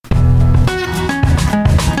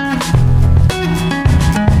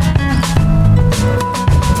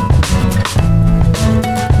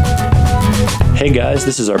guys,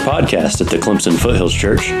 this is our podcast at the Clemson Foothills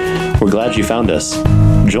Church. We're glad you found us.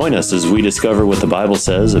 Join us as we discover what the Bible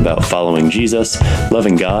says about following Jesus,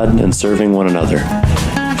 loving God, and serving one another.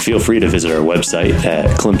 Feel free to visit our website at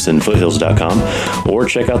clemsonfoothills.com or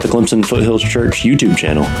check out the Clemson Foothills Church YouTube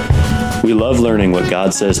channel. We love learning what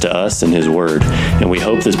God says to us in His Word, and we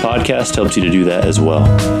hope this podcast helps you to do that as well.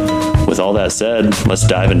 With all that said, let's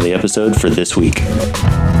dive into the episode for this week.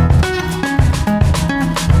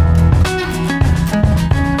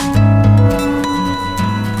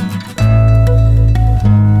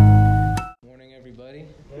 Morning, everybody.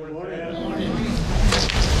 Good morning.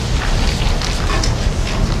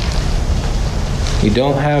 We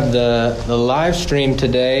don't have the live stream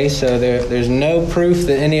today, so there's no proof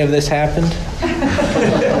that any of this happened.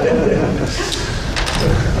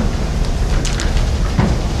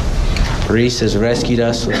 Reese has rescued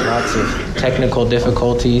us with lots of technical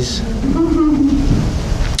difficulties.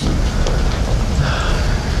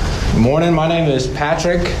 Good morning, my name is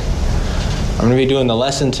Patrick. I'm going to be doing the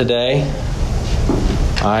lesson today.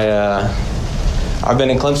 I've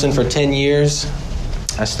been in Clemson for 10 years.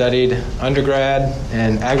 I studied undergrad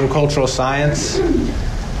in agricultural science,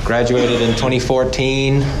 graduated in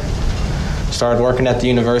 2014, started working at the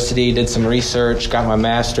university, did some research, got my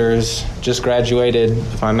master's, just graduated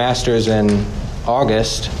with my master's in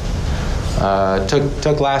August.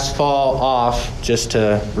 Took last fall off just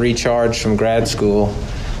to recharge from grad school,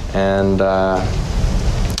 and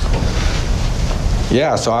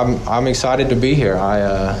so I'm excited to be here.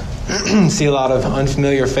 I see a lot of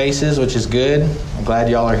unfamiliar faces, which is good. I'm glad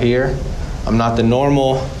y'all are here. I'm not the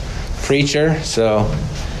normal preacher, so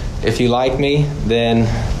if you like me, then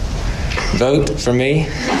vote for me.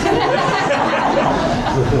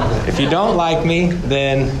 If you don't like me,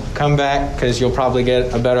 then come back, because you'll probably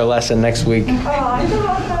get a better lesson next week.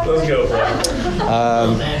 Let's go, bro.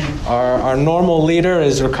 Our normal leader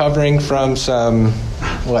is recovering from some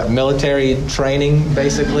military training,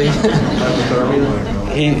 basically.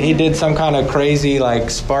 He did some kind of crazy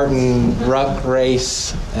Spartan ruck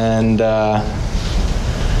race, and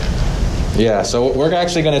so we're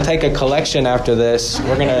actually going to take a collection after this.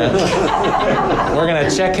 We're gonna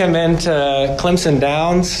check him into Clemson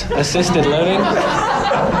Downs assisted living.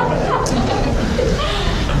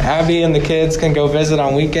 Abby and the kids can go visit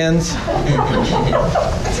on weekends.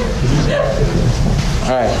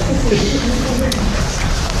 All right.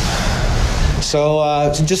 So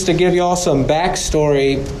just to give you all some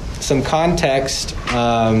backstory, some context,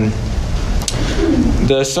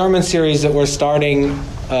 the sermon series that we're starting,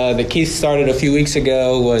 that Keith started a few weeks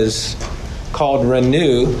ago, was called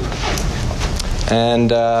Renew.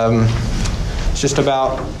 And it's just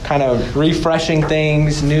about kind of refreshing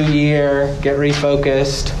things, new year, get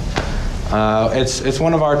refocused. It's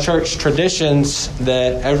one of our church traditions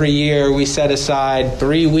that every year we set aside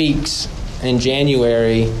 3 weeks in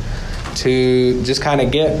January to just kind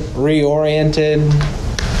of get reoriented,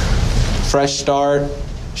 fresh start,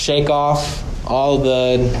 shake off all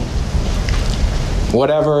the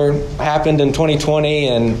whatever happened in 2020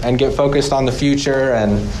 and get focused on the future.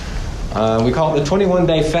 And we call it the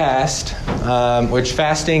 21-day fast, which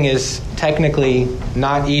fasting is technically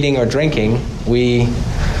not eating or drinking.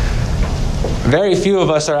 Very few of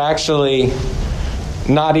us are actually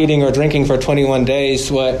not eating or drinking for 21 days.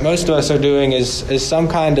 What most of us are doing is some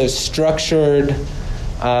kind of structured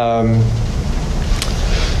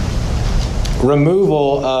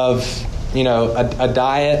removal of, a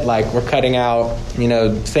diet. Like we're cutting out,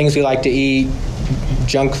 things we like to eat,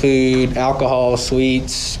 junk food, alcohol,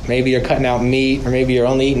 sweets. Maybe you're cutting out meat, or maybe you're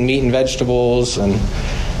only eating meat and vegetables. And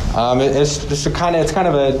it's kind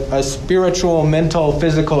of a spiritual, mental,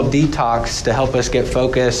 physical detox to help us get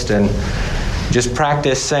focused and just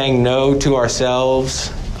practice saying no to ourselves,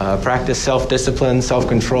 practice self-discipline,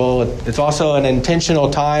 self-control. It's also an intentional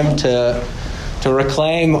time to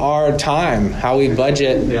reclaim our time, how we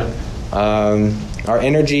budget our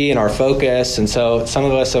energy and our focus. And so some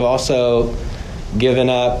of us have also given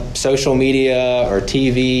up social media or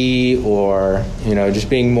TV, or just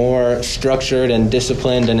being more structured and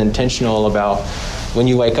disciplined and intentional about when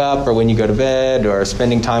you wake up or when you go to bed, or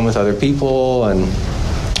spending time with other people.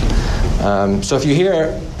 And so if you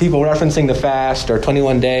hear people referencing the fast or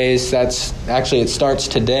 21 days, that's actually, it starts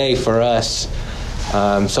today for us.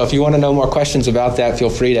 So if you want to know more questions about that,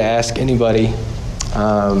 feel free to ask anybody.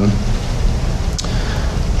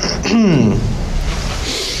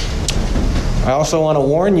 I also want to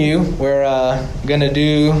warn you, we're going to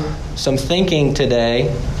do some thinking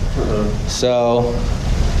today. So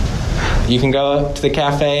you can go to the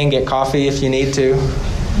cafe and get coffee if you need to.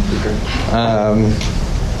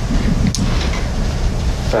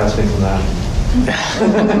 Fasting from that.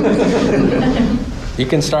 You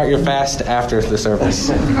can start your fast after the service.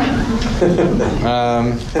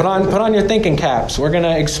 Put on your thinking caps. We're going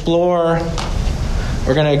to explore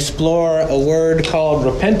a word called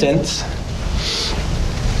repentance.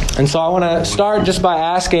 And so I want to start just by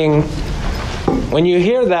asking, when you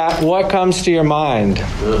hear that, what comes to your mind?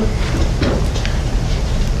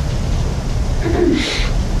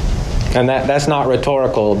 And that's not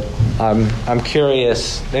rhetorical. I'm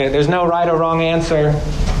curious. There's no right or wrong answer.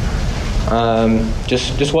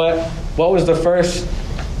 Just what was the first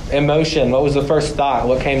emotion? What was the first thought?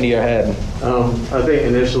 What came to your head? I think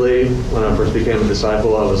initially when I first became a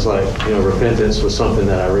disciple, I was like, repentance was something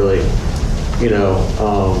that I really,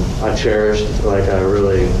 I cherished. Like I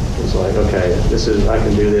really was like, okay, I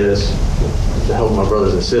can do this to help my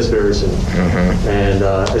brothers and sisters, and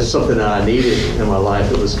it's something that I needed in my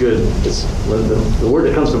life. It was good. It's the word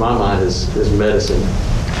that comes to my mind is medicine.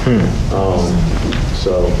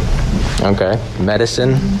 Okay,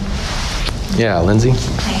 medicine. Yeah, Lindsay.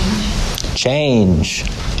 Change.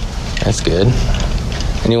 That's good.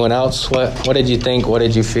 Anyone else? What did you think? What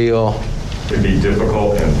did you feel? It'd be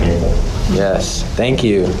difficult and painful. Yes, thank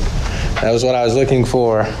you. That was what I was looking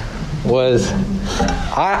for.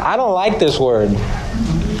 I don't like this word.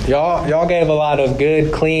 Y'all gave a lot of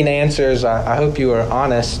good, clean answers. I hope you were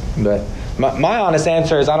honest, but my honest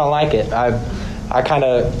answer is I don't like it. I kind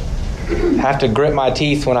of have to grit my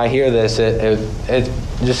teeth when I hear this. It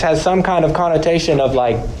just has some kind of connotation of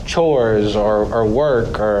like chores or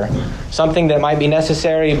work or something that might be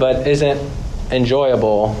necessary but isn't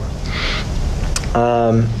enjoyable.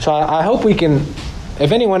 So I hope we can,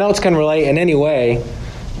 if anyone else can relate in any way,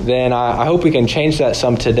 then I hope we can change that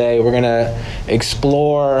some today. We're going to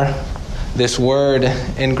explore this word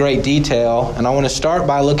in great detail, and I want to start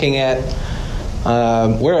by looking at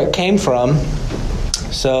where it came from.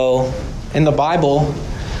 So in the Bible,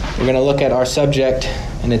 we're going to look at our subject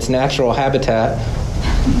in its natural habitat.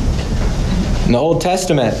 In the Old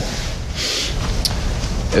Testament,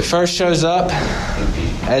 it first shows up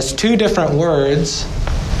as two different words,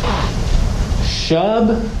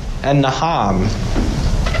 Shub and Naham.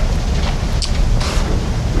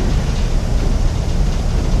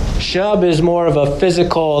 Shub is more of a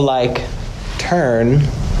physical turn,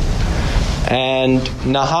 and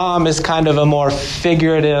Naham is kind of a more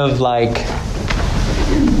figurative,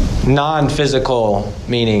 non-physical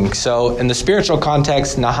meaning. So in the spiritual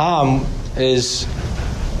context, Naham is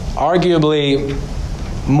arguably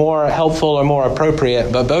more helpful or more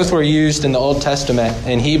appropriate, but both were used in the Old Testament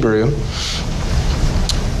in Hebrew.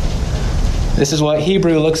 This is what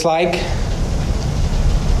Hebrew looks like.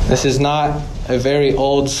 This is not a very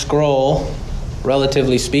old scroll,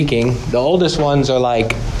 relatively speaking. The oldest ones are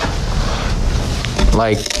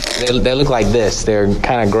they look like this. They're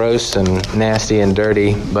kind of gross and nasty and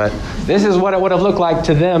dirty, but this is what it would have looked like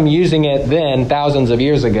to them using it then, thousands of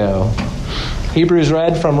years ago. Hebrew's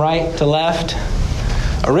read from right to left.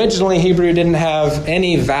 Originally, Hebrew didn't have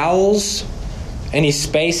any vowels, any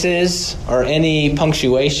spaces, or any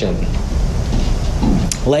punctuation.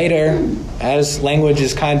 Later, as language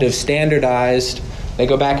is kind of standardized, they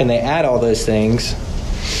go back and they add all those things.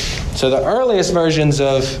 So the earliest versions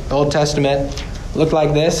of the Old Testament look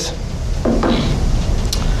like this.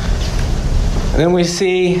 And then we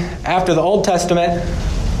see, after the Old Testament,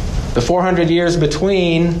 the 400 years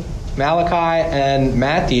between Malachi and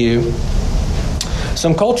Matthew,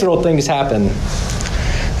 some cultural things happen.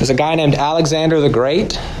 There's a guy named Alexander the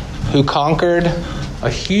Great who conquered a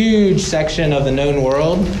huge section of the known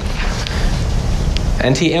world,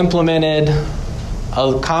 and he implemented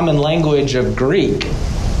a common language of Greek.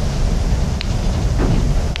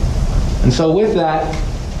 And so with that,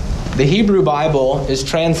 the Hebrew Bible is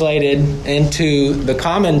translated into the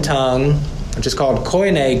common tongue, which is called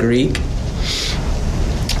Koine Greek.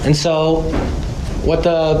 And so what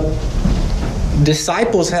the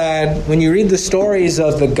disciples had, when you read the stories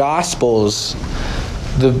of the Gospels,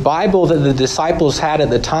 the Bible that the disciples had at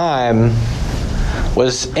the time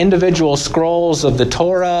was individual scrolls of the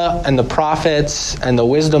Torah and the prophets and the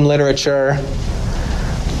wisdom literature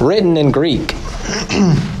written in Greek.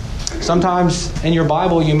 Sometimes in your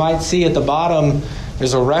Bible you might see at the bottom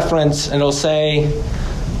there's a reference and it'll say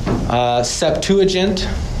Septuagint,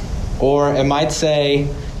 or it might say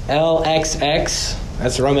LXX.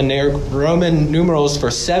 That's Roman numerals for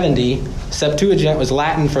 70. Septuagint was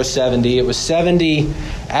Latin for 70. It was 70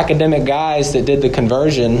 academic guys that did the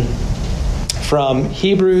conversion from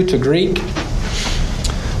Hebrew to Greek.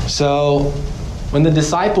 So when the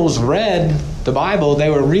disciples read the Bible, they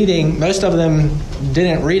were reading, most of them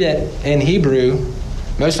didn't read it in Hebrew.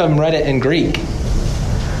 Most of them read it in Greek.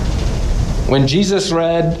 When Jesus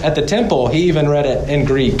read at the temple, he even read it in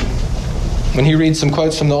Greek, when he reads some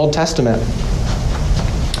quotes from the Old Testament.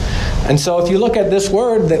 And so if you look at this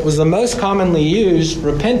word that was the most commonly used,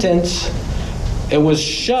 repentance, it was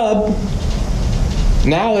shub.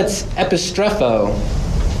 Now it's epistrepho,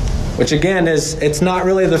 which again it's not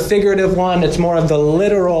really the figurative one, it's more of the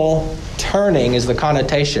literal turning is the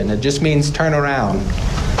connotation. It just means turn around.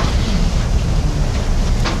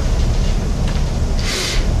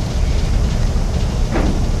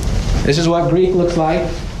 This is what Greek looks like.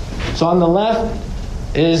 So on the left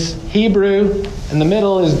is Hebrew, in the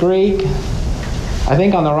middle is Greek. I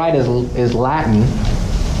think on the right is Latin.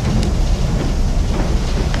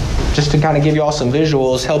 Just to kind of give you all some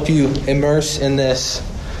visuals, help you immerse in this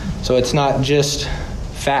so it's not just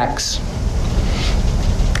facts.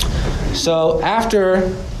 So after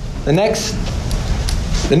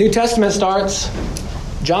the New Testament starts,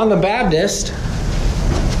 John the Baptist,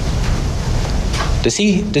 does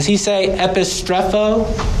he say epistrepho?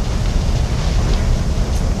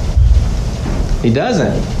 He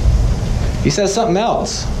doesn't. He says something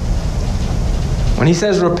else. When he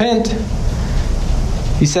says repent,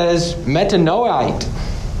 he says metanoite,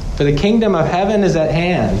 for the kingdom of heaven is at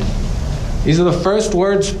hand. These are the first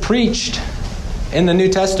words preached in the New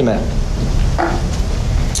Testament.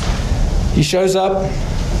 He shows up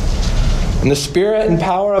in the spirit and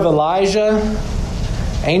power of Elijah.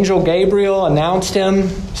 Angel Gabriel announced him,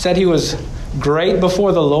 said he was great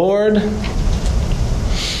before the Lord.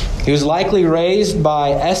 He was likely raised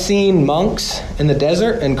by Essene monks in the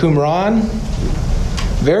desert in Qumran.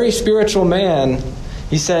 Very spiritual man.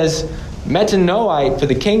 He says, metanoite, for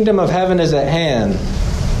the kingdom of heaven is at hand.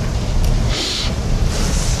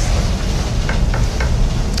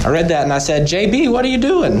 I read that and I said, JB, what are you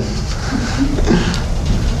doing?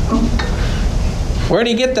 Where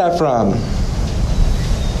did he get that from?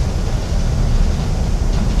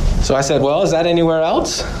 So I said, well, is that anywhere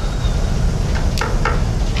else?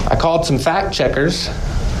 I called some fact checkers.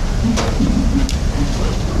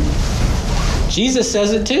 Jesus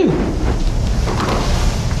says it too.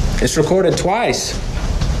 It's recorded twice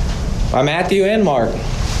by Matthew and Mark.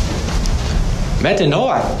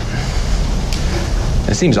 Metanoia.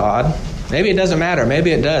 It seems odd. Maybe it doesn't matter.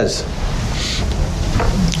 Maybe it does.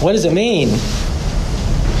 What does it mean?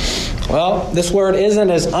 Well, this word isn't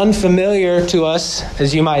as unfamiliar to us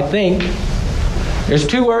as you might think. There's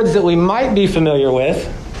two words that we might be familiar with: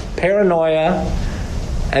 paranoia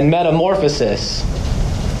and metamorphosis.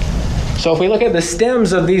 So if we look at the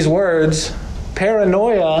stems of these words,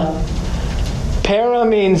 paranoia, para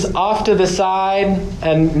means off to the side,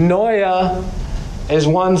 and noia is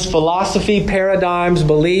one's philosophy, paradigms,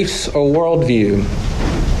 beliefs, or worldview.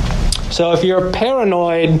 So if you're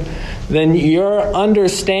paranoid, then your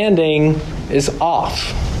understanding is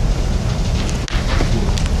off.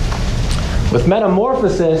 With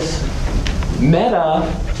metamorphosis,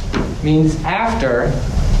 meta means after,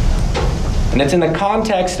 and it's in the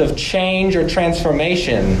context of change or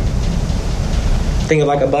transformation. Think of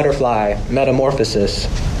like a butterfly, metamorphosis.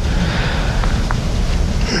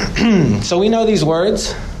 So we know these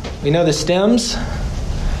words. We know the stems.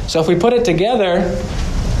 So if we put it together,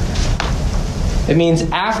 it means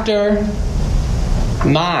after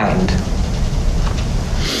mind.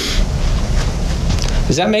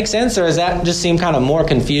 Does that make sense, or does that just seem kind of more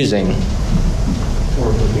confusing?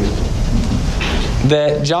 More confusing.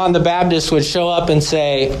 That John the Baptist would show up and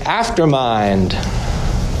say, after mind.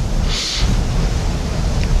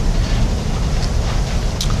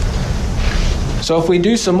 So if we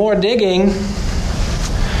do some more digging,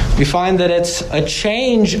 we find that it's a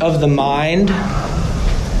change of the mind,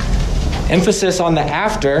 emphasis on the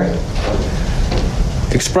after,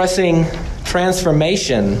 expressing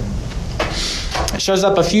transformation. It shows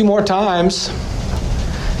up a few more times.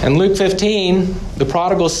 In Luke 15, the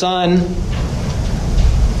prodigal son,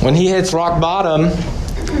 when he hits rock bottom,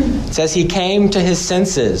 it says he came to his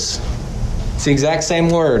senses. It's the exact same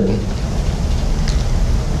word.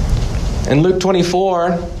 In Luke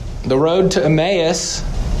 24, the road to Emmaus,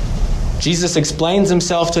 Jesus explains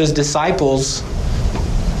himself to his disciples,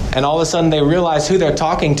 and all of a sudden they realize who they're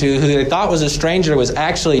talking to, who they thought was a stranger, was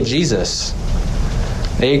actually Jesus.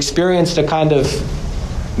 They experienced a kind of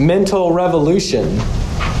mental revolution.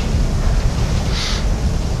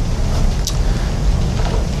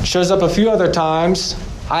 Shows up a few other times.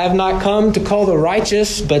 I have not come to call the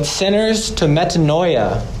righteous, but sinners to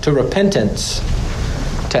metanoia, to repentance,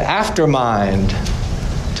 to aftermind,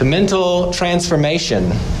 to mental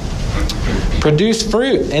transformation. Produce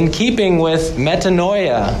fruit in keeping with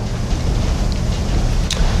metanoia.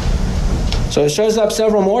 So it shows up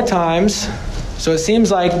several more times. So it seems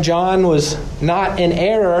like John was not in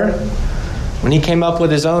error when he came up with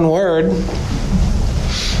his own word.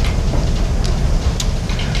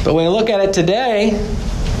 But when we look at it today,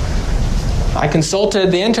 I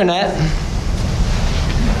consulted the internet.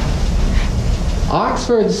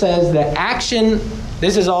 Oxford says the action,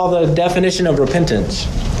 this is all the definition of repentance.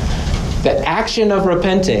 The action of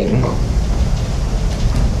repenting,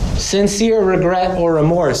 sincere regret or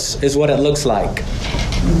remorse is what it looks like.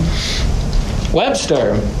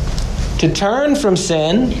 Webster, to turn from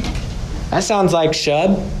sin, that sounds like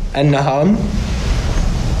shub and nahum.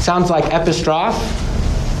 Sounds like epistrophe.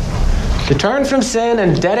 To turn from sin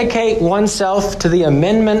and dedicate oneself to the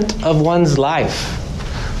amendment of one's life.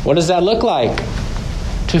 What does that look like?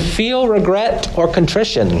 To feel regret or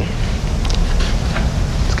contrition.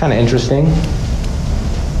 It's kind of interesting.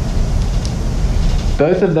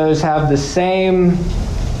 Both of those have the same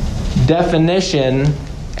definition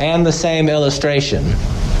and the same illustration.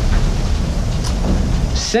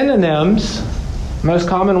 Synonyms, most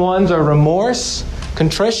common ones are remorse,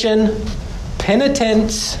 contrition,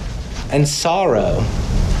 penitence, and sorrow.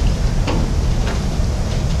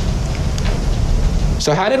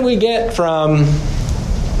 So how did we get from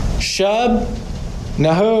shub,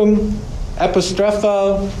 nahum,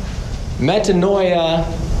 epistropho, metanoia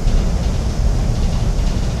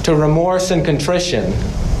to remorse and contrition?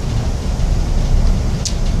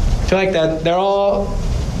 I feel like that they're all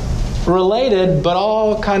related, but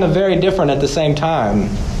all kind of very different at the same time.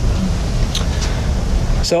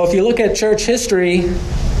 So if you look at church history,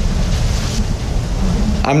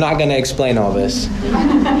 I'm not going to explain all this.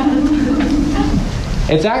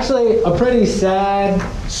 It's actually a pretty sad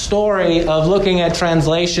story of looking at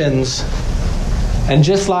translations. And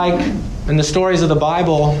just like in the stories of the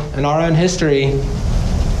Bible and our own history,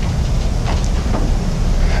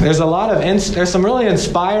 there's some really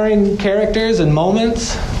inspiring characters and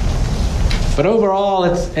moments, but overall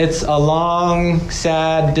it's a long,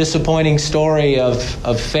 sad, disappointing story of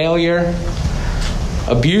failure,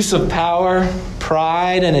 abuse of power,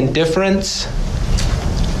 pride, and indifference.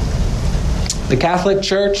 The Catholic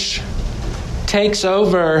Church takes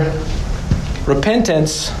over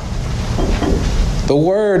repentance, the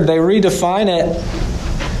word, they redefine it,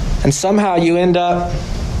 and somehow you end up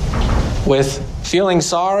with feeling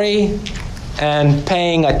sorry and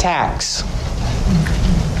paying a tax.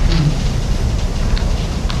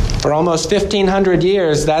 For almost 1,500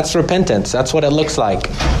 years, that's repentance. That's what it looks like.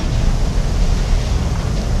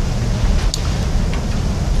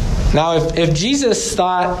 Now, if Jesus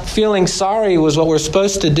thought feeling sorry was what we're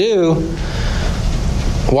supposed to do,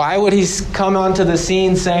 why would he come onto the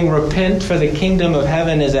scene saying, "Repent, for the kingdom of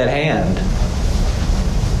heaven is at hand"?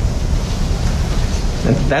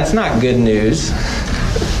 That's not good news.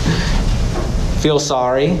 Feel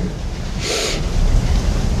sorry.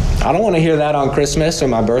 I don't want to hear that on Christmas or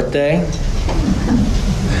my birthday.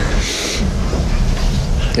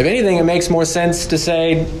 If anything, it makes more sense to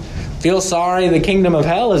say, "Feel sorry, the kingdom of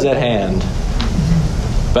hell is at hand."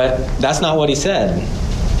 But that's not what he said.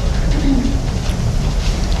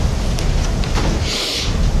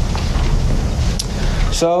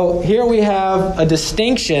 So here we have a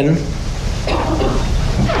distinction.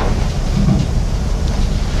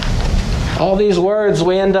 All these words,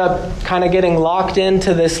 we end up kind of getting locked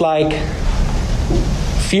into this like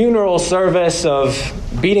funeral service of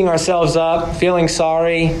beating ourselves up, feeling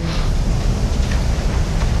sorry,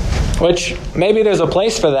 which maybe there's a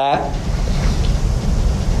place for that.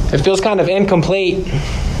 It feels kind of incomplete.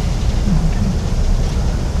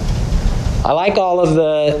 I like all of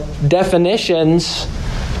the definitions,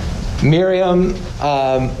 Merriam,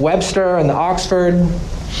 Webster, and the Oxford,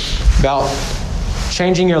 about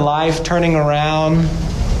changing your life, turning around.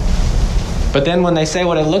 But then when they say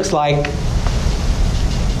what it looks like,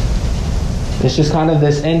 it's just kind of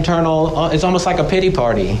this internal, it's almost like a pity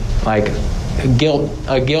party, like a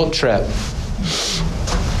guilt trip.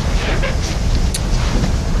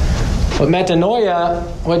 But metanoia,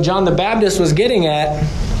 what John the Baptist was getting at,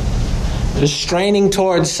 is straining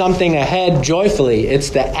towards something ahead joyfully.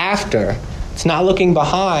 It's the after. It's not looking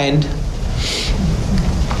behind.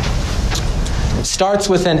 It starts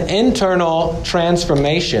with an internal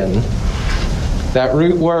transformation. That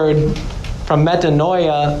root word from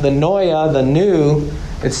metanoia, the noia, the new,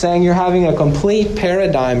 it's saying you're having a complete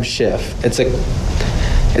paradigm shift. It's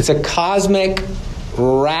a cosmic,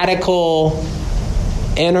 radical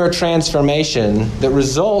inner transformation that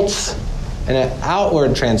results in an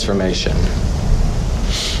outward transformation.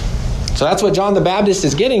 So that's what John the Baptist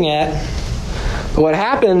is getting at. But what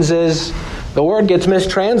happens is the word gets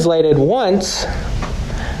mistranslated once,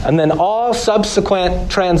 and then all subsequent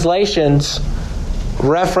translations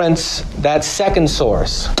reference that second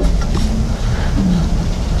source.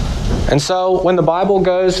 And so when the Bible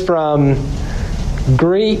goes from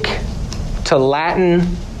Greek to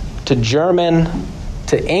Latin to German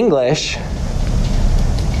to English,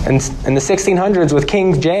 and in the 1600s with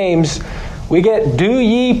King James, we get "do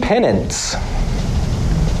ye penance."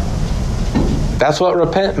 That's what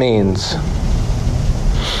repent means,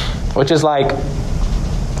 which is like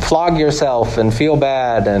flog yourself and feel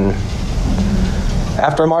bad. And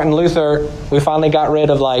after Martin Luther, we finally got rid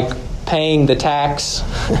of like paying the tax.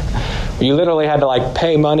 You literally had to like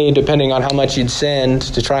pay money depending on how much you'd sinned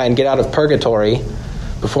to try and get out of purgatory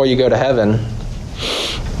before you go to heaven.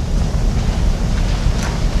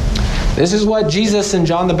 This is what Jesus and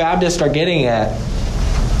John the Baptist are getting at.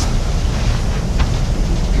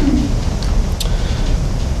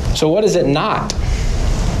 So what is it not?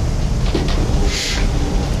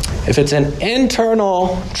 If it's an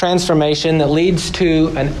internal transformation that leads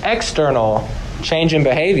to an external change in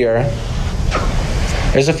behavior,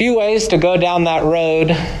 there's a few ways to go down that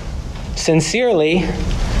road sincerely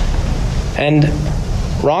and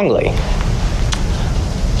wrongly.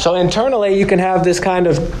 So internally, you can have this kind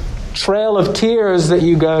of trail of tears that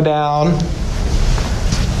you go down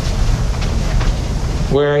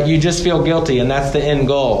where you just feel guilty, and that's the end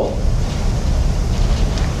goal.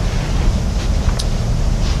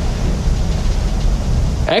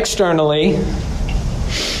 Externally,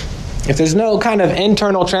 if there's no kind of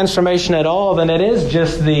internal transformation at all, then it is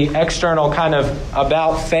just the external kind of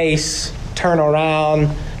about face, turn around,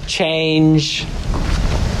 change,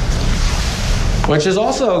 which is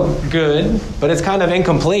also good, but it's kind of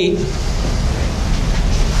incomplete.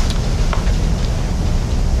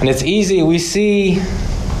 And it's easy. We see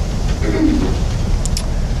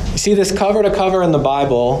this cover to cover in the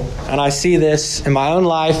Bible, and I see this in my own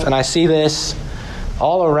life, and I see this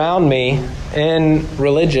all around me in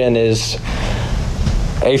religion, is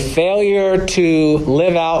a failure to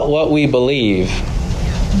live out what we believe.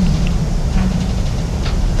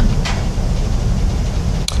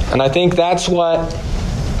 And I think that's what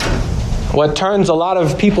turns a lot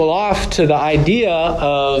of people off to the idea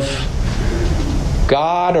of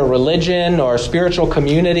God or religion or spiritual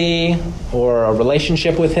community or a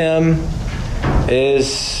relationship with Him,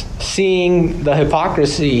 is seeing the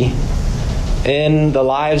hypocrisy in the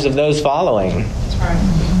lives of those following. That's right.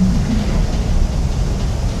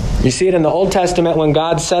 You see it in the Old Testament when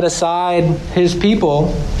God set aside His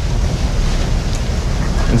people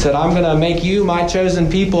and said, I'm going to make you my chosen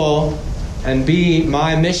people and be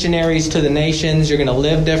my missionaries to the nations. You're going to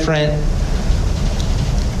live different.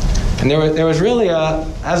 And there was really,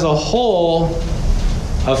 as a whole,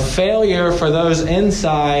 a failure for those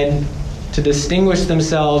inside to distinguish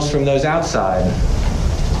themselves from those outside.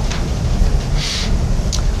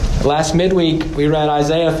 Last midweek, we read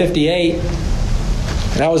Isaiah 58, and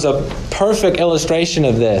that was a perfect illustration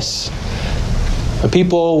of this. The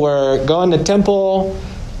people were going to temple,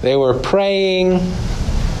 they were praying,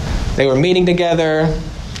 they were meeting together,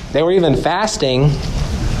 they were even fasting,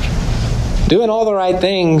 doing all the right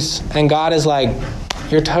things, and God is like,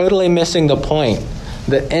 you're totally missing the point,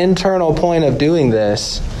 the internal point of doing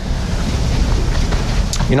this.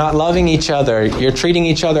 You're not loving each other. You're treating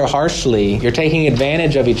each other harshly. You're taking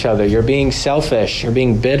advantage of each other. You're being selfish. You're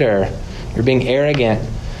being bitter. You're being arrogant.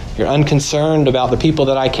 You're unconcerned about the people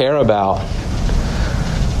that I care about.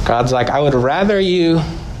 God's like, I would rather you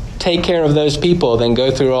take care of those people than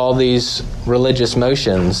go through all these religious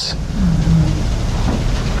motions.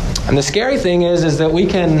 And the scary thing is that we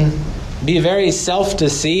can be very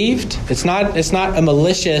self-deceived. It's not a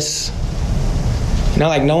malicious,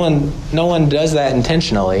 like no one does that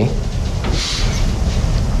intentionally.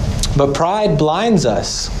 But pride blinds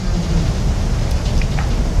us.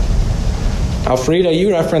 Alfreda,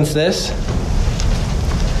 you referenced this.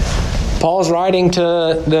 Paul's writing to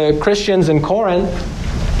the Christians in Corinth.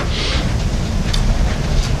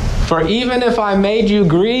 For even if I made you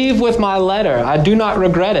grieve with my letter, I do not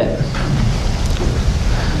regret it.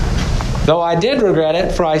 Though I did regret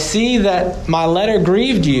it, for I see that my letter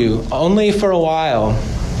grieved you only for a while.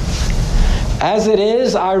 As it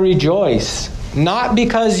is, I rejoice, not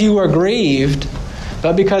because you were grieved,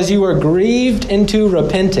 but because you were grieved into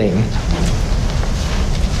repenting.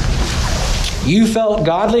 You felt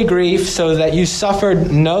godly grief so that you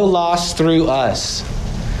suffered no loss through us.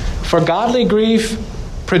 For godly grief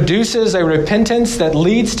produces a repentance that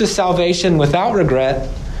leads to salvation without regret,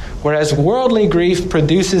 whereas worldly grief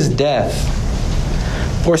produces death.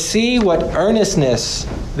 For see what earnestness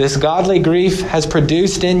this godly grief has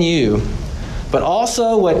produced in you, but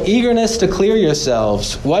also what eagerness to clear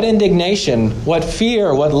yourselves, what indignation, what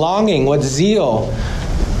fear, what longing, what zeal,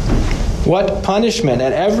 what punishment.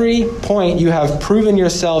 At every point you have proven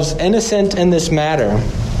yourselves innocent in this matter.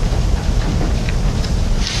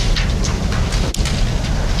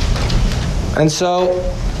 And so,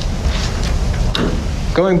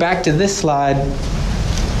 going back to this slide,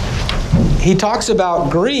 he talks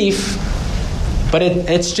about grief, but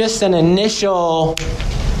it's just an initial,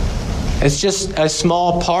 it's just a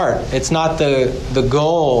small part. It's not the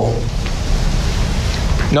goal.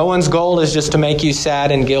 No one's goal is just to make you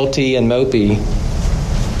sad and guilty and mopey.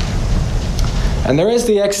 And there is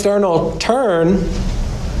the external turn,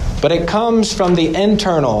 but it comes from the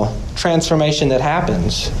internal transformation that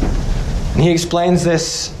happens. And he explains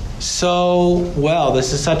this so well.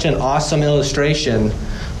 This is such an awesome illustration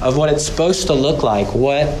of what it's supposed to look like,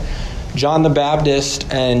 what John the Baptist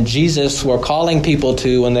and Jesus were calling people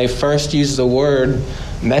to when they first used the word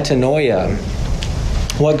metanoia,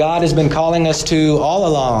 what God has been calling us to all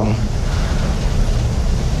along.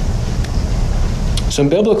 Some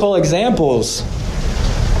biblical examples.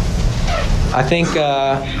 I think,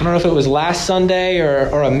 I don't know if it was last Sunday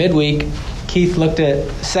or a midweek, Keith looked at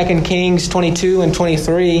 2 Kings 22 and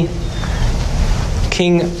 23.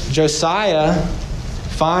 King Josiah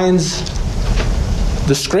finds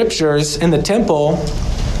the scriptures in the temple,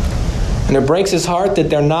 and it breaks his heart that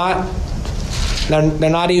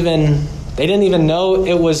they didn't even know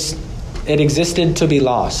it existed to be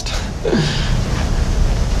lost.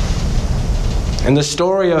 And the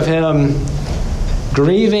story of him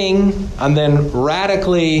grieving and then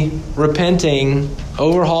radically repenting,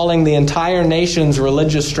 overhauling the entire nation's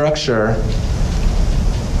religious structure,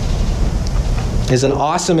 is an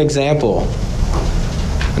awesome example.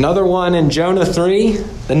 Another one in Jonah 3,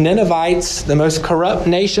 the Ninevites, the most corrupt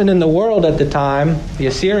nation in the world at the time, the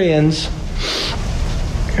Assyrians,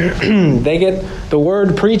 they get the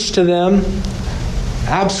word preached to them,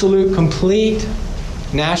 absolute, complete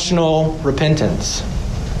national repentance.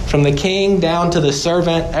 From the king down to the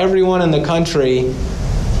servant, everyone in the country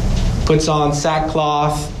puts on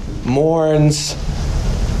sackcloth, mourns,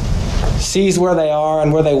 sees where they are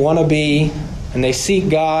and where they want to be, and they seek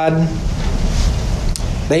God.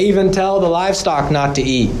 They even tell the livestock not to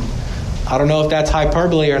eat. I don't know if that's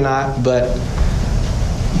hyperbole or not, but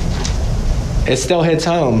it still hits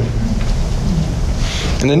home.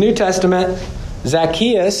 In the New Testament,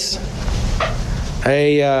 Zacchaeus,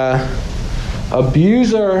 a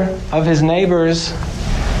abuser of his neighbors,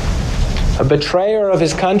 a betrayer of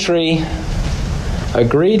his country, a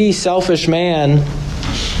greedy, selfish man,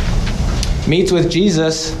 meets with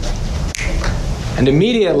Jesus, and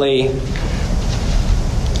immediately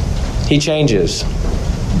he changes.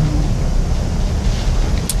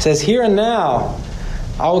 It says, "Here and now,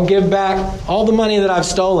 I will give back all the money that I've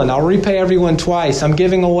stolen. I'll repay everyone twice. I'm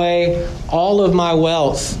giving away all of my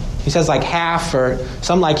wealth." He says like half or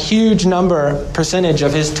some like huge percentage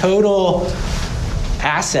of his total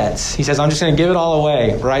assets. He says, "I'm just going to give it all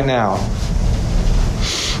away right now."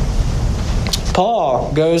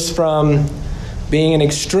 Paul goes from being an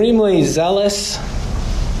extremely zealous,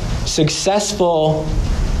 successful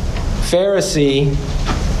Pharisee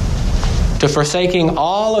to forsaking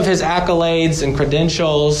all of his accolades and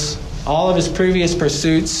credentials, all of his previous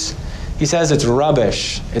pursuits. He says it's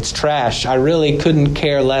rubbish, it's trash. I really couldn't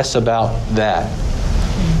care less about that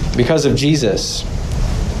because of Jesus.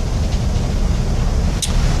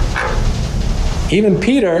 Even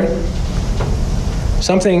Peter,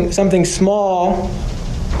 something small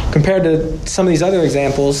compared to some of these other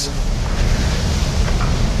examples,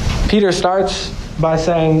 Peter starts by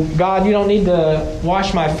saying, "God, you don't need to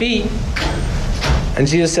wash my feet." And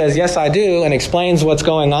Jesus says, "Yes, I do," and explains what's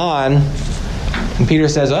going on. And Peter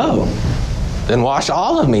says, "Oh, then wash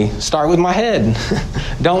all of me. Start with my head.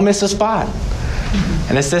 Don't miss a spot."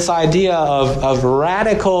 And it's this idea of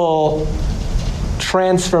radical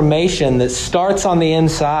transformation that starts on the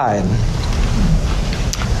inside.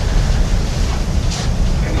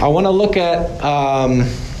 I want to look at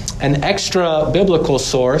an extra biblical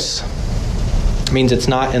source. It means it's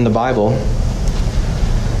not in the Bible.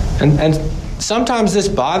 And sometimes this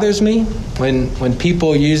bothers me when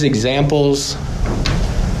people use examples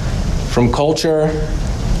from culture,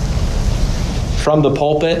 from the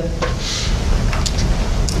pulpit,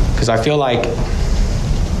 because I feel like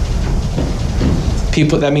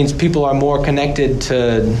that means people are more connected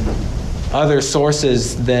to other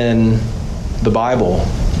sources than the Bible,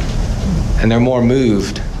 and they're more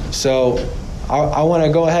moved. So I want to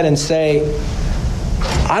go ahead and say,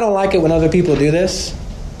 I don't like it when other people do this,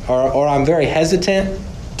 or I'm very hesitant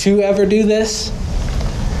to ever do this,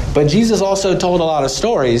 But Jesus also told a lot of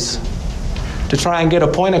stories to try and get a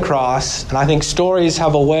point across. And I think stories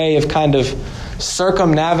have a way of kind of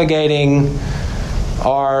circumnavigating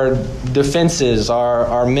our defenses,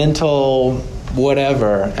 our mental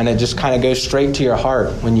whatever, and it just kind of goes straight to your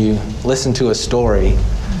heart when you listen to a story.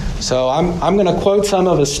 So I'm going to quote some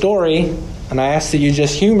of a story, and I ask that you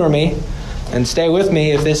just humor me and stay with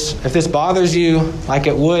me if this bothers you like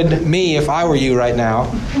it would me if I were you right now.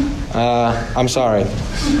 I'm sorry.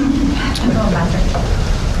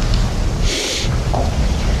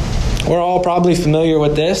 We're all probably familiar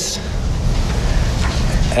with this.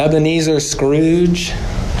 Ebenezer Scrooge.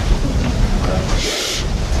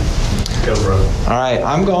 Go, bro. All right,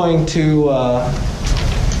 I'm going to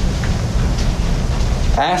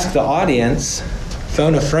ask the audience,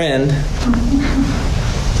 phone a friend.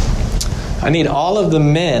 I need all of the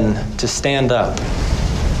men to stand up.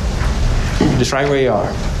 Just right where you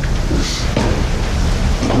are.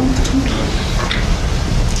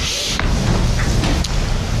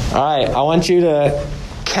 All right, I want you to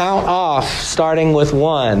count off, starting with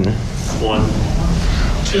 1. 1,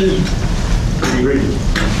 2, 3,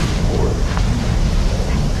 4,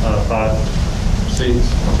 5, 6,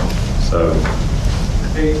 7,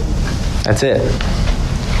 8. That's it.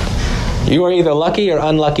 You are either lucky or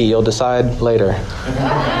unlucky. You'll decide later.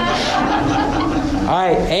 All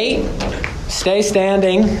right, 8. Stay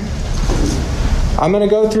standing. I'm going to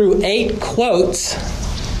go through 8 quotes,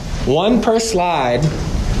 1 per slide.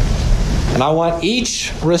 And I want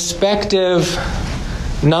each respective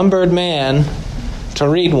numbered man to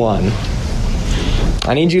read one.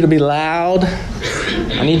 I need you to be loud.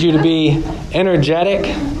 I need you to be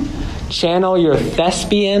energetic. Channel your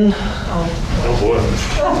thespian. Oh boy.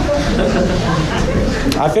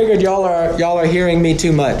 I figured y'all are hearing me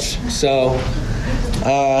too much. So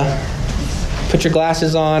put your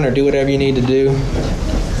glasses on or do whatever you need to do.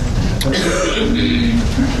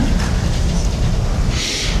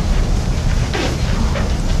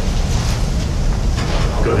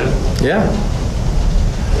 Go ahead. Yeah.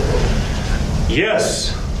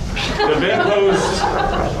 Yes, the bedpost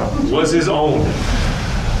was his own.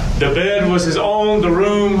 The bed was his own. The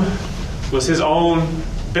room was his own.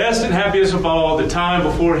 Best and happiest of all, the time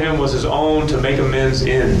before him was his own to make amends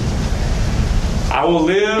in. I will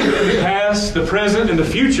live in the past, the present, and the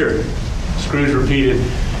future, Scrooge repeated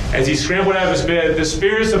as he scrambled out of his bed. The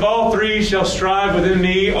spirits of all three shall strive within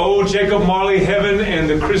me. Oh, Jacob Marley, heaven and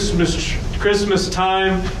the Christmas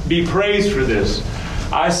time be praised for this.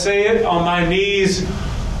 I say it on my knees,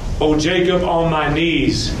 oh Jacob, on my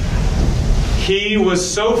knees. He was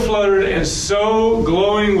so fluttered and so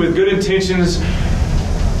glowing with good intentions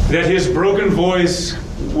that his broken voice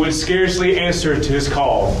would scarcely answer to his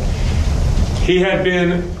call. He had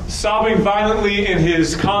been sobbing violently in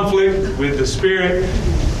his conflict with the Spirit,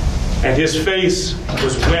 and his face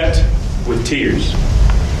was wet with tears.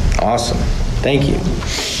 Awesome. Thank you.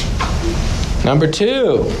 Number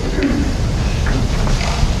 2.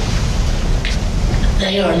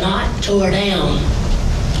 They are not tore down,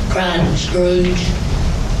 cried Scrooge,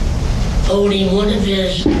 holding one of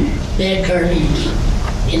his bed curtains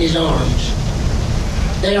in his arms.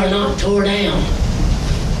 They are not tore down,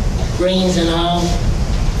 rings and all.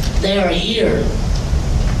 They are here.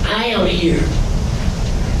 I am here.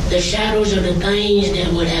 The shadows of the things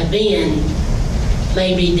that would have been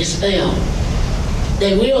may be dispelled.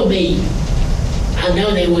 They will be. I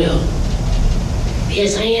know they will.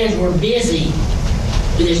 His hands were busy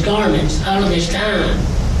with his garments all of this time,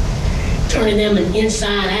 turning them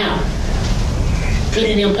inside out,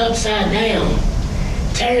 putting them upside down,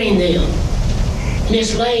 tearing them,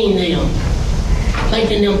 mislaying them,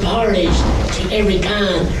 making them parties to every kind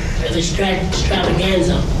of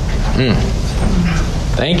extravaganza.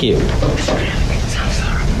 Thank you.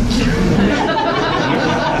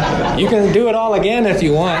 You can do it all again if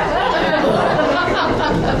you want.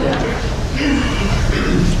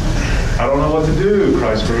 I don't know what to do,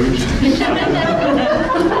 cried Scrooge.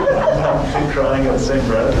 Crying at the same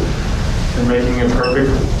breath and making a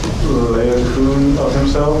perfect laocoon of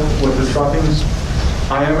himself with his stockings.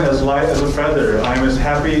 I am as light as a feather. I am as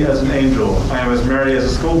happy as an angel. I am as merry as a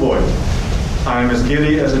schoolboy. I am as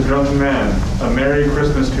giddy as a drunken man. A Merry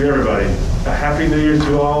Christmas to everybody. A Happy New Year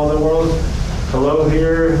to all the world. Hello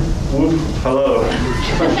here. Whoop. Hello.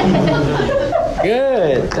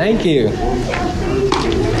 Good. Thank you.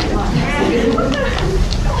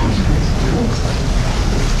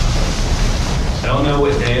 I don't know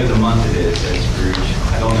what day of the month it is, said Scrooge.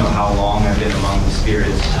 I don't know how long I've been among the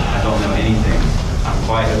spirits. I don't know anything. I'm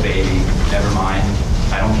quite a baby. Never mind.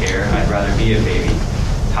 I don't care. I'd rather be a baby.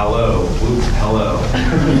 Hello. Whoop. Hello.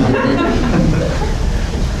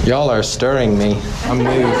 Y'all are stirring me. I'm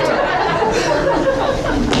moved.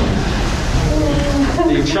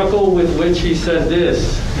 The chuckle with which he said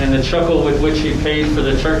this, and the chuckle with which he paid for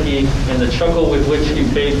the turkey, and the chuckle with which he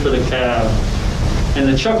paid for the calf, and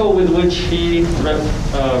the chuckle with which he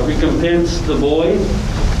recompensed the boy,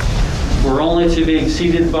 were only to be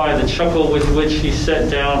exceeded by the chuckle with which he sat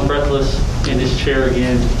down breathless in his chair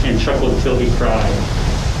again and chuckled till he cried.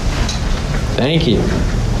 Thank you.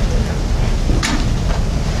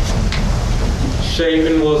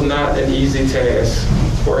 Shaving was not an easy task,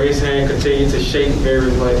 for his hand continued to shake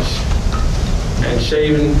very much. And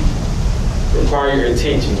shaving requires your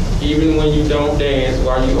attention, even when you don't dance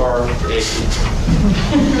while you are naked.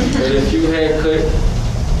 But if you had cut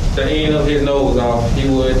the end of his nose off, he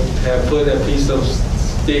would have put a piece of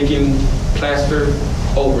sticking plaster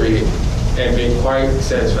over it and been quite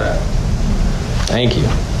satisfied. Thank you.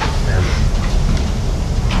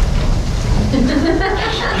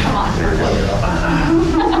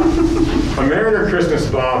 A merrier Christmas,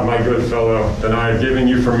 Bob, my good fellow, than I have given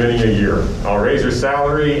you for many a year. I'll raise your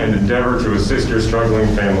salary and endeavor to assist your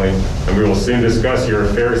struggling family, and we will soon discuss your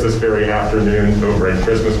affairs this very afternoon over a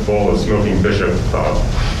Christmas bowl of smoking bishop, Bob.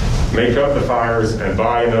 Make up the fires and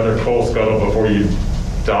buy another coal scuttle before you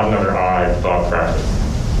dot another I, Bob Cracker.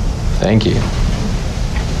 Thank you.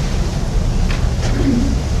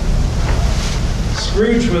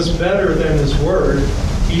 Scrooge was better than his word.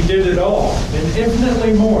 He did it all, and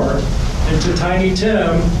infinitely more. And to Tiny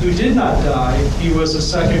Tim, who did not die, he was a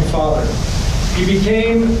second father. He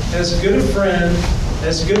became as good a friend,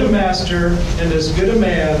 as good a master, and as good a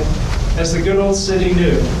man as the good old city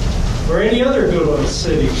knew, or any other good old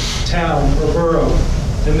city, town, or borough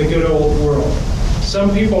in the good old world.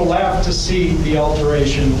 Some people laugh to see the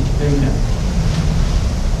alteration in him.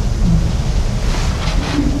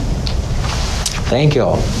 Thank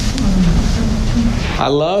y'all. I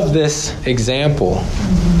love this example.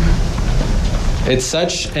 It's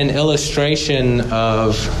such an illustration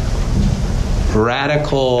of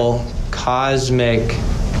radical cosmic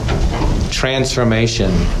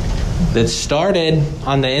transformation that started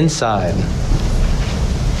on the inside.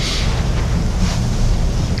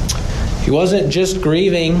 He wasn't just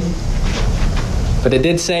grieving, but it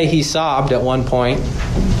did say he sobbed at one point.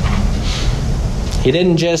 He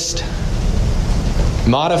didn't just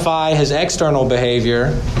modify his external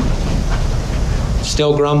behavior,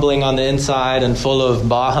 still grumbling on the inside and full of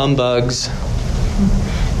bah humbugs.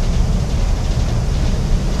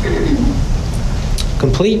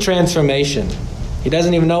 Complete transformation. He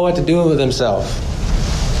doesn't even know what to do with himself.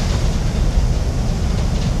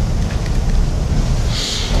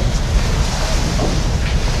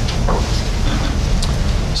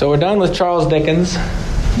 So we're done with Charles Dickens.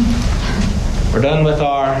 We're done with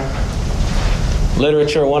our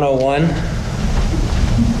Literature 101.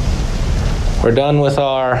 We're done with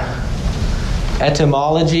our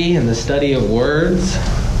etymology and the study of words.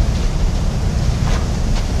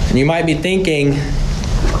 And you might be thinking,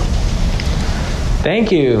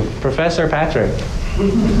 thank you, Professor Patrick,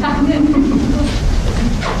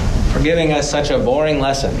 for giving us such a boring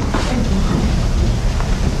lesson.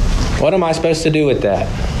 What am I supposed to do with that?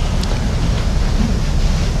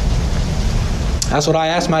 That's what I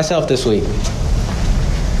asked myself this week.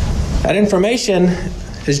 That information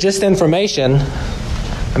is just information,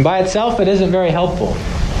 and by itself it isn't very helpful.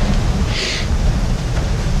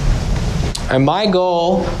 And my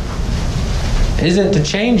goal isn't to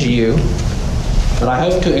change you, but I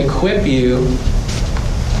hope to equip you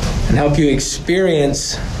and help you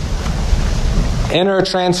experience inner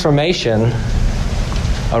transformation,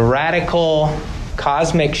 a radical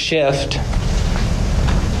cosmic shift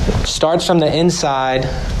that starts from the inside,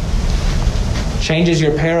 changes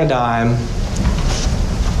your paradigm,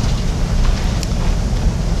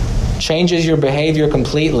 changes your behavior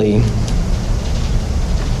completely.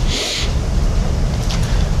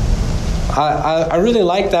 I really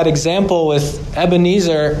like that example with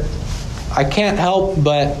Ebenezer. I can't help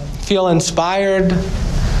but feel inspired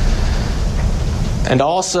and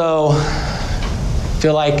also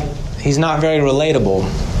feel like he's not very relatable.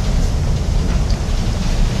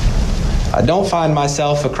 I don't find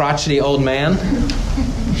myself a crotchety old man.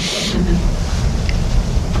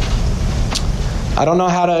 I don't know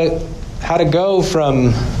how to go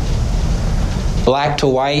from black to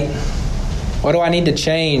white. What do I need to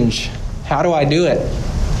change? How do I do it?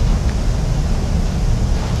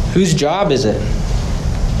 Whose job is it?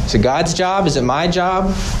 Is it God's job? Is it my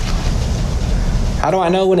job? How do I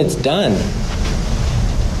know when it's done?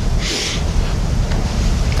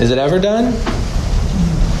 Is it ever done?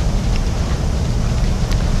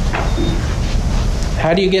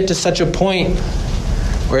 How do you get to such a point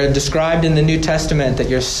We're described in the New Testament that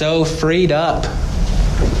you're so freed up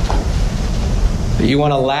that you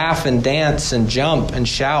want to laugh and dance and jump and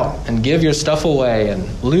shout and give your stuff away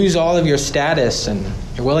and lose all of your status, and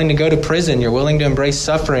you're willing to go to prison, you're willing to embrace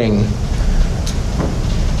suffering.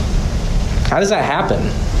 How does that happen?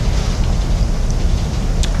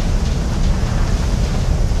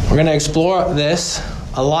 We're going to explore this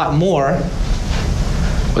a lot more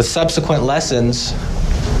with subsequent lessons.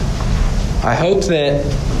 I hope that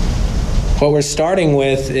what we're starting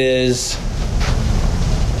with is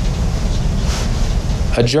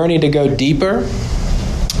a journey to go deeper.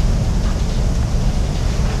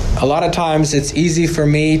 A lot of times it's easy for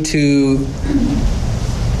me to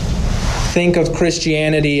think of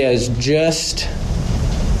Christianity as just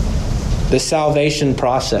the salvation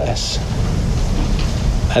process.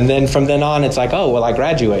 And then from then on, it's like, oh, well, I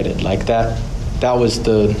graduated. Like that was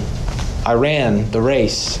I ran the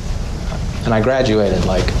race and I graduated.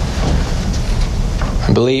 Like,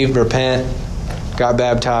 I believed, repent, got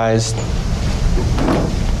baptized.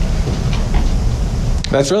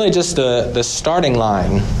 That's really just the starting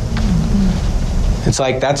line. It's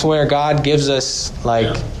like that's where God gives us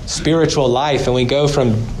like spiritual life, and we go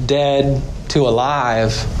from dead to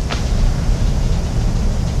alive.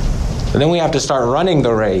 But then we have to start running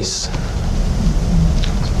the race.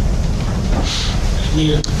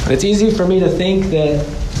 But it's easy for me to think that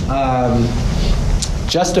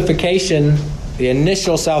justification, the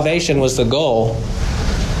initial salvation, was the goal.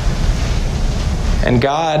 And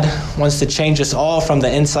God wants to change us all from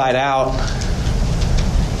the inside out.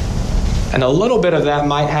 And a little bit of that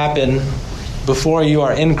might happen before you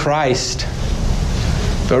are in Christ.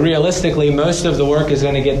 But realistically, most of the work is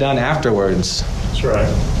going to get done afterwards. That's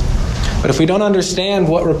right. But if we don't understand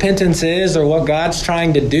what repentance is or what God's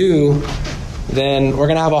trying to do, then we're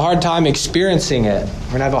going to have a hard time experiencing it.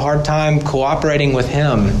 We're going to have a hard time cooperating with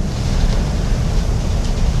Him.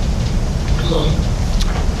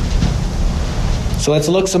 So let's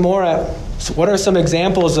look some more at what are some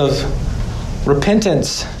examples of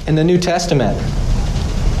repentance in the New Testament.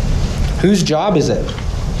 Whose job is it?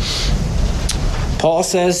 Paul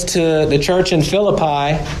says to the church in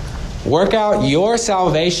Philippi, work out your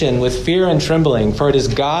salvation with fear and trembling, for it is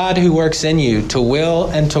God who works in you to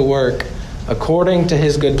will and to work according to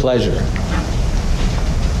His good pleasure.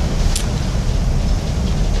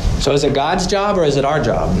 So is it God's job or is it our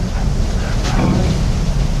job?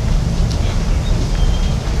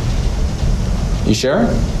 You sure?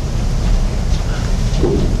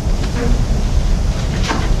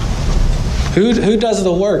 Who does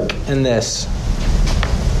the work in this?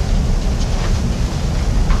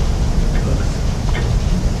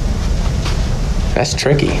 That's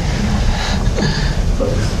tricky.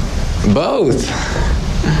 Both.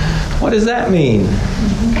 What does that mean?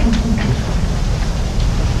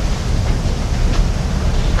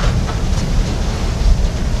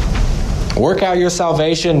 Work out your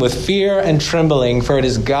salvation with fear and trembling, for it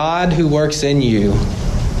is God who works in you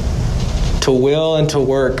to will and to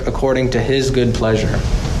work according to His good pleasure.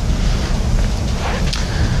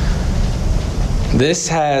 This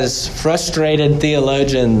has frustrated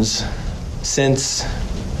theologians since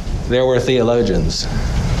there were theologians.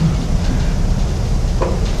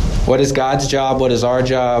 What is God's job? What is our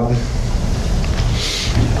job?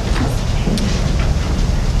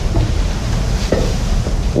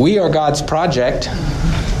 We are God's project.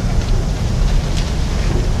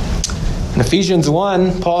 In Ephesians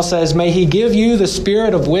 1, Paul says, may He give you the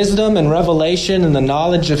spirit of wisdom and revelation and the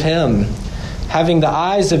knowledge of Him, having the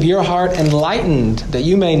eyes of your heart enlightened, that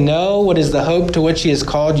you may know what is the hope to which He has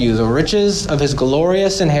called you, the riches of His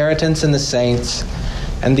glorious inheritance in the saints,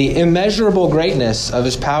 and the immeasurable greatness of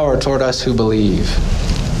His power toward us who believe.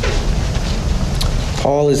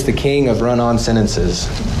 Paul is the king of run-on sentences.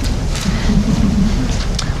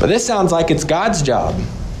 But this sounds like it's God's job.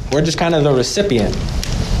 We're just kind of the recipient.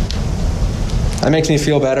 That makes me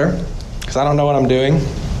feel better, because I don't know what I'm doing.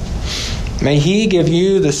 May He give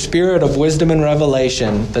you the spirit of wisdom and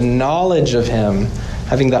revelation, the knowledge of Him,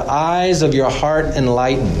 having the eyes of your heart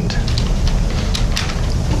enlightened.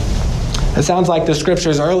 It sounds like the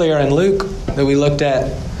scriptures earlier in Luke that we looked at.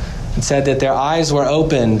 It said that their eyes were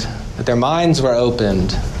opened, that their minds were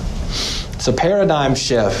opened. It's a paradigm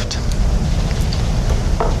shift.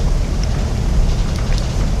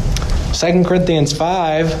 2 Corinthians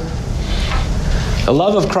 5, the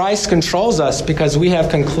love of Christ controls us because we have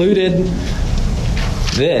concluded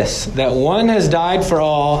this, that one has died for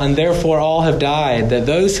all, and therefore all have died, that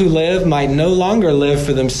those who live might no longer live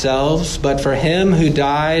for themselves, but for Him who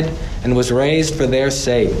died and was raised for their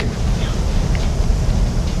sake.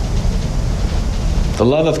 The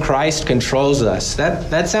love of Christ controls us.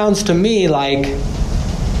 That sounds to me like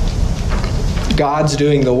God's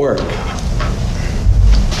doing the work.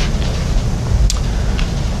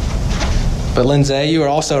 But Lindsay, you are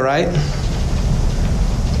also right.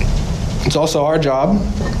 It's also our job.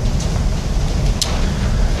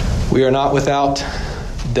 We are not without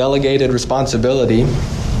delegated responsibility.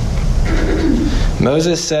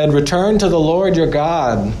 Moses said, "Return to the Lord your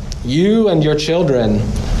God, you and your children,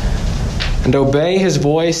 and obey his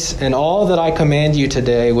voice in all that I command you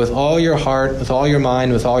today with all your heart, with all your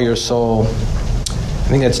mind, with all your soul." I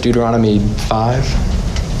think that's Deuteronomy 5.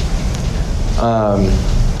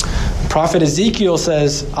 Prophet Ezekiel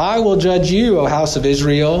says, "I will judge you, O house of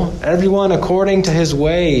Israel, everyone according to his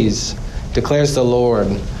ways, declares the Lord.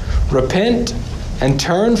 Repent and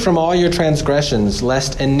turn from all your transgressions,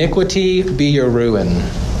 lest iniquity be your ruin."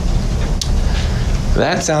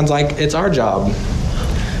 That sounds like it's our job.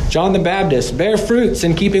 John the Baptist, "Bear fruits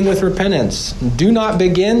in keeping with repentance. Do not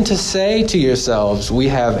begin to say to yourselves, 'We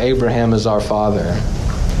have Abraham as our father.'"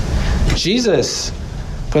 Jesus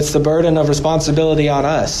puts the burden of responsibility on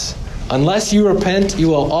us. "Unless you repent, you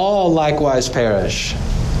will all likewise perish.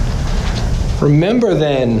 Remember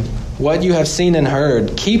then what you have seen and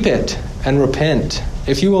heard. Keep it and repent.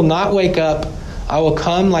 If you will not wake up, I will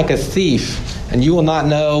come like a thief, and you will not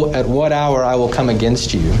know at what hour I will come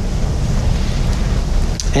against you."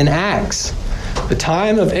 In Acts, the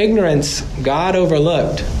time of ignorance God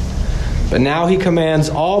overlooked, but now he commands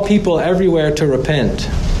all people everywhere to repent.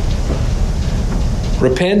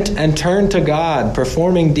 Repent and turn to God,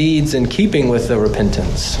 performing deeds in keeping with the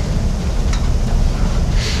repentance.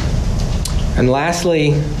 And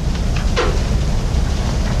lastly,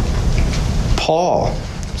 Paul.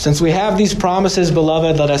 "Since we have these promises,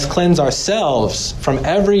 beloved, let us cleanse ourselves from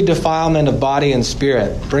every defilement of body and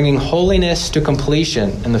spirit, bringing holiness to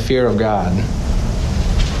completion in the fear of God."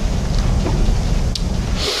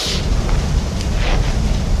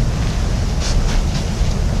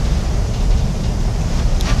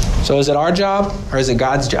 So is it our job or is it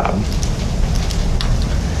God's job?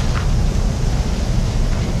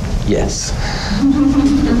 Yes.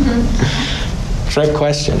 Trick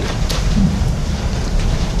question.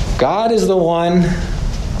 God is the one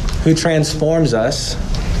who transforms us.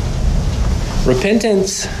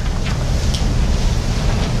 Repentance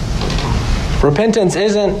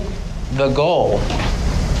isn't the goal.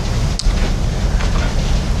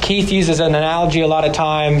 Keith uses an analogy a lot of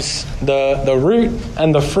times, the root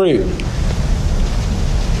and the fruit.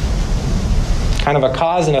 Kind of a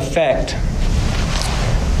cause and effect.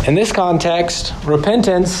 In this context,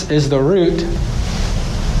 repentance is the root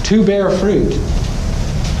to bear fruit.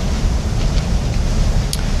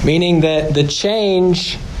 Meaning that the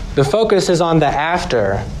change, the focus is on the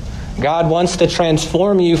after. God wants to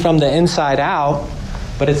transform you from the inside out,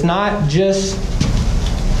 but it's not just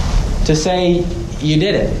to say you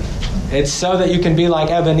did it. It's so that you can be like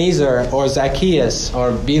Ebenezer or Zacchaeus or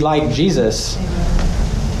be like Jesus.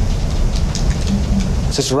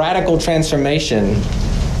 It's this radical transformation.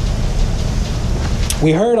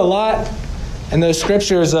 We heard a lot in those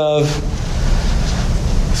scriptures of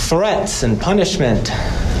threats and punishment.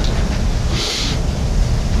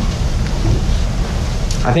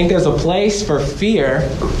 I think there's a place for fear.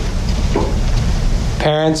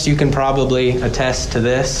 Parents, you can probably attest to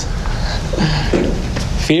this.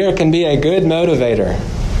 Fear can be a good motivator.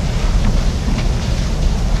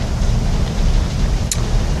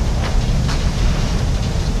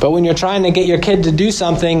 But when you're trying to get your kid to do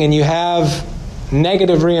something and you have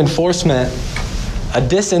negative reinforcement, a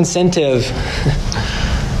disincentive,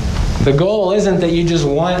 the goal isn't that you just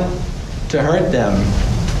want to hurt them.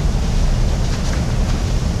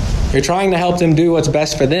 You're trying to help them do what's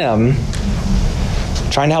best for them,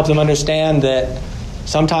 trying to help them understand that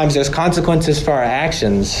sometimes there's consequences for our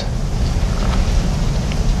actions.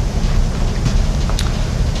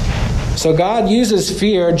 So God uses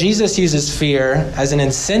fear, Jesus uses fear as an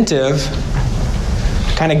incentive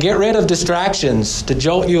to kind of get rid of distractions, to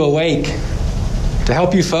jolt you awake, to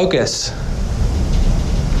help you focus.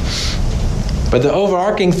 But the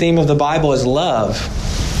overarching theme of the Bible is love.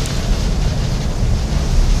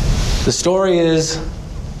 The story is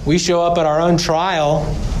we show up at our own trial,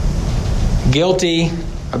 guilty,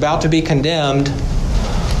 about to be condemned,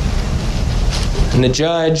 and the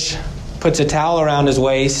judge puts a towel around his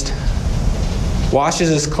waist, washes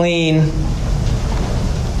us clean,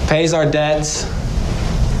 pays our debts,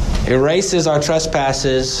 erases our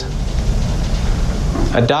trespasses,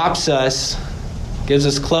 adopts us, gives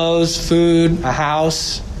us clothes, food, a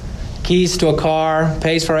house, keys to a car,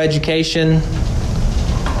 pays for our education.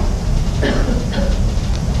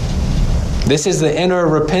 This is the inner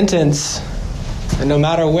repentance. And no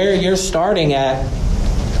matter where you're starting at,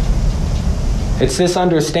 it's this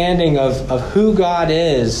understanding of who God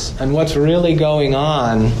is and what's really going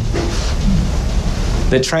on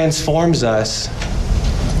that transforms us.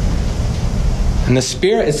 And it's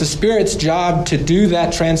the Spirit's job to do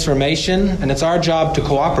that transformation, and it's our job to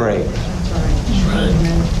cooperate.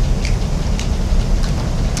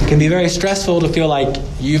 It can be very stressful to feel like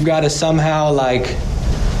you've got to somehow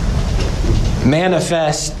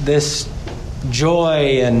manifest this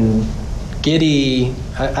joy and giddy.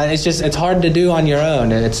 It's hard to do on your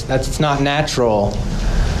own. It's not natural.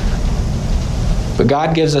 But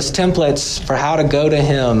God gives us templates for how to go to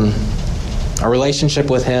Him, our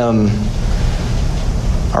relationship with Him,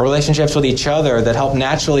 our relationships with each other that help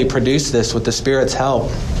naturally produce this with the Spirit's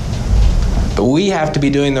help. But we have to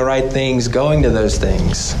be doing the right things, going to those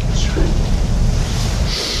things.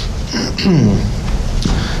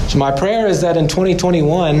 So my prayer is that in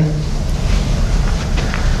 2021,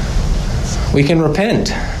 we can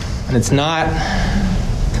repent. And it's not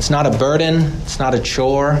a burden. It's not a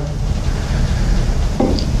chore.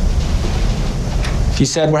 If you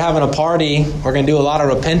said we're having a party, we're going to do a lot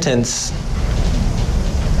of repentance,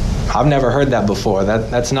 I've never heard that before.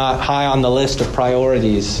 That's not high on the list of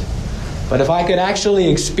priorities. But if I could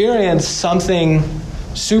actually experience something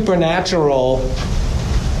supernatural,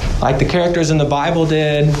 like the characters in the Bible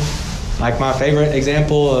did, like my favorite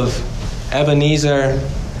example of Ebenezer,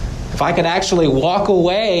 if I could actually walk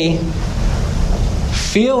away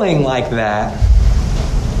feeling like that,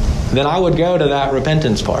 then I would go to that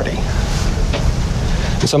repentance party.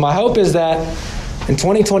 And so my hope is that in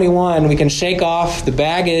 2021, we can shake off the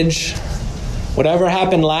baggage, whatever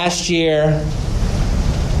happened last year.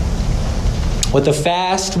 With the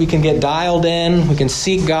fast, we can get dialed in. We can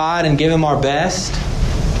seek God and give Him our best.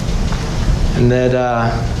 And that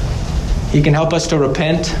He can help us to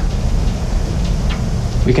repent.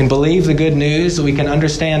 We can believe the good news. We can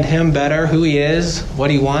understand Him better, who He is,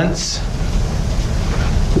 what He wants.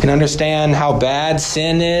 We can understand how bad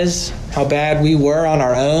sin is, how bad we were on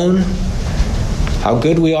our own, how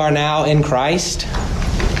good we are now in Christ.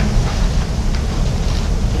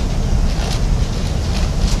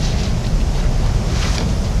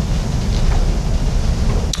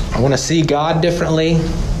 I want to see God differently.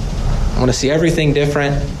 I want to see everything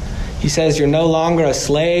different. He says, you're no longer a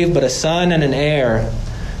slave, but a son and an heir.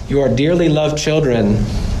 You are dearly loved children.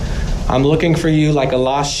 I'm looking for you like a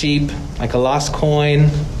lost sheep, like a lost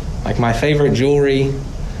coin, like my favorite jewelry.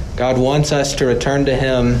 God wants us to return to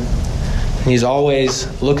Him. He's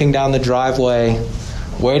always looking down the driveway,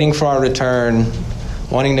 waiting for our return,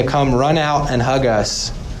 wanting to come run out and hug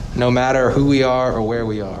us, no matter who we are or where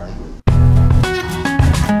we are.